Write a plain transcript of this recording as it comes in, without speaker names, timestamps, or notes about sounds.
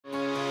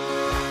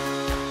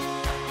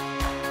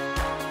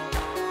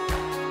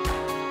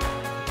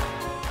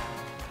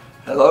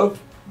Hello,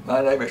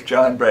 my name is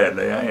John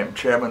Bradley. I am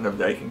Chairman of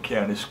the Aiken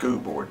County School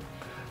Board.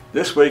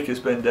 This week has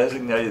been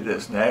designated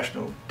as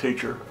National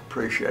Teacher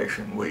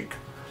Appreciation Week.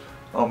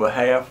 On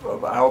behalf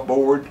of our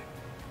board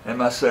and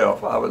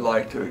myself, I would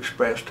like to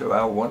express to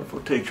our wonderful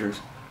teachers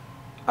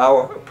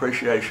our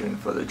appreciation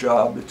for the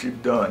job that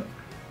you've done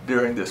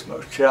during this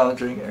most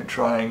challenging and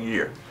trying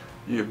year.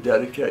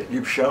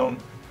 You've shown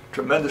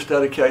tremendous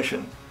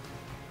dedication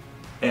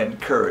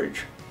and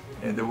courage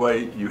in the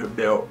way you have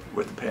dealt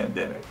with the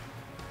pandemic.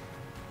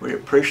 We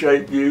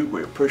appreciate you,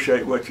 we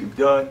appreciate what you've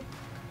done,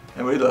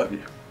 and we love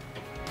you.